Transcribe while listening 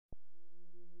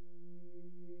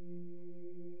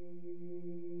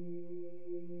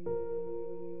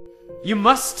You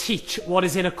must teach what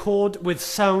is in accord with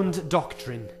sound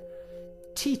doctrine.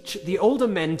 Teach the older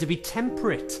men to be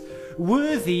temperate,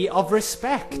 worthy of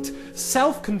respect,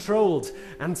 self-controlled,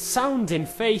 and sound in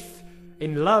faith,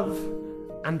 in love,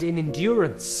 and in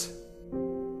endurance.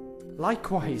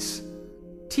 Likewise,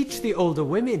 teach the older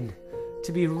women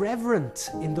to be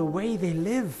reverent in the way they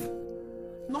live,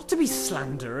 not to be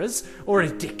slanderers or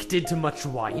addicted to much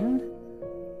wine,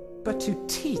 but to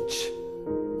teach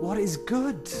what is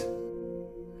good.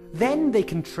 Then they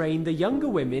can train the younger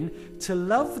women to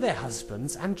love their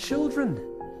husbands and children,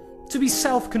 to be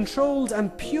self-controlled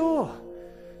and pure,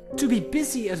 to be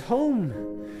busy at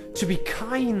home, to be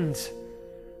kind,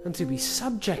 and to be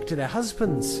subject to their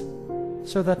husbands,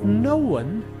 so that no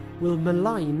one will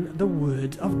malign the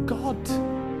word of God.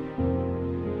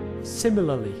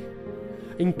 Similarly,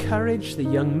 encourage the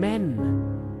young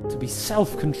men to be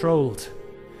self-controlled.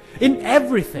 In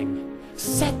everything,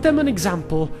 set them an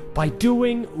example by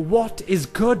doing what is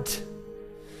good.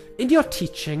 In your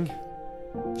teaching,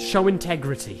 show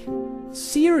integrity,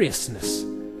 seriousness,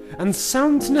 and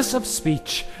soundness of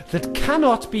speech that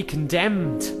cannot be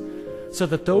condemned, so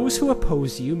that those who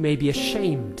oppose you may be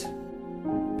ashamed,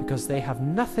 because they have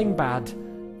nothing bad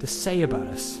to say about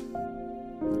us.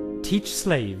 Teach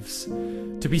slaves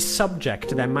to be subject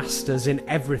to their masters in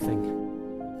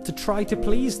everything, to try to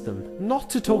please them, not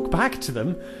to talk back to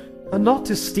them, and not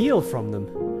to steal from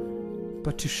them,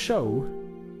 but to show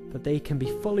that they can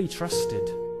be fully trusted,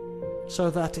 so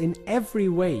that in every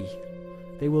way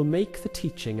they will make the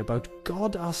teaching about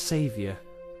God our Saviour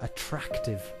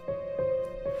attractive.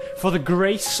 For the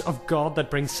grace of God that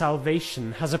brings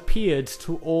salvation has appeared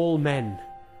to all men.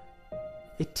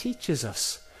 It teaches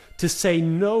us to say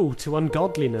no to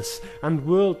ungodliness and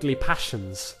worldly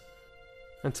passions,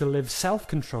 and to live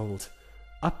self-controlled,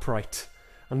 upright,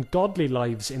 and godly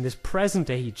lives in this present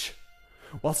age,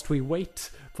 whilst we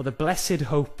wait for the blessed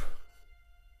hope,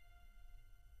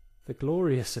 the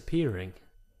glorious appearing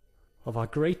of our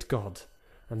great God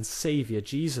and Saviour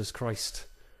Jesus Christ,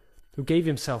 who gave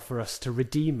himself for us to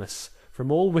redeem us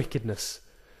from all wickedness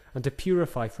and to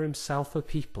purify for himself a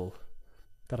people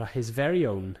that are his very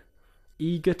own,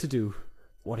 eager to do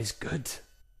what is good.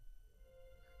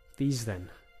 These then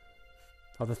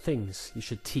are the things you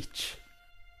should teach,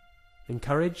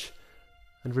 encourage,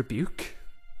 and rebuke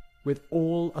with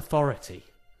all authority.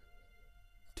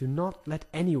 Do not let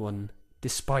anyone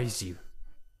despise you.